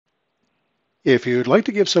If you'd like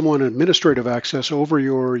to give someone administrative access over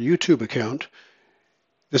your YouTube account,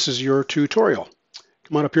 this is your tutorial.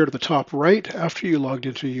 Come on up here to the top right after you logged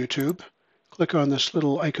into YouTube. Click on this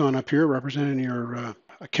little icon up here representing your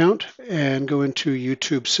account and go into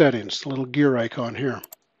YouTube settings, the little gear icon here.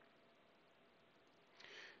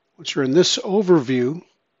 Once you're in this overview,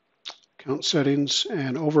 account settings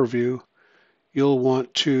and overview, you'll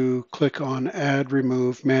want to click on Add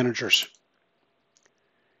Remove Managers.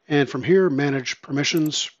 And from here, Manage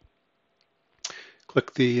Permissions.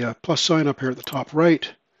 Click the plus sign up here at the top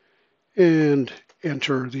right and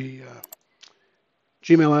enter the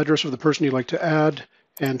Gmail address of the person you'd like to add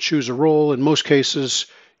and choose a role. In most cases,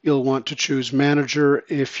 you'll want to choose manager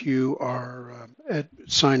if you are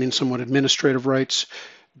assigning someone administrative rights.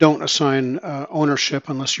 Don't assign ownership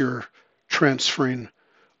unless you're transferring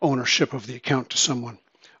ownership of the account to someone.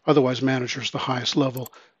 Otherwise, manager is the highest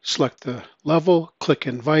level. Select the level, click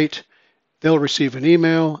invite. They'll receive an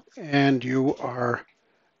email and you are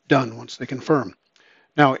done once they confirm.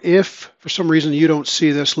 Now, if for some reason you don't see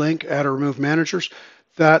this link, add or remove managers,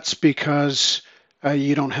 that's because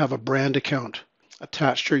you don't have a brand account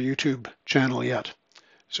attached to your YouTube channel yet.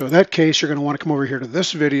 So in that case, you're going to want to come over here to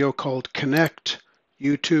this video called Connect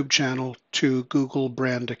YouTube Channel to Google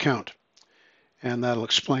Brand Account. And that'll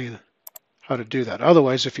explain how to do that.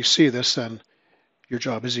 Otherwise, if you see this, then your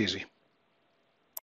job is easy.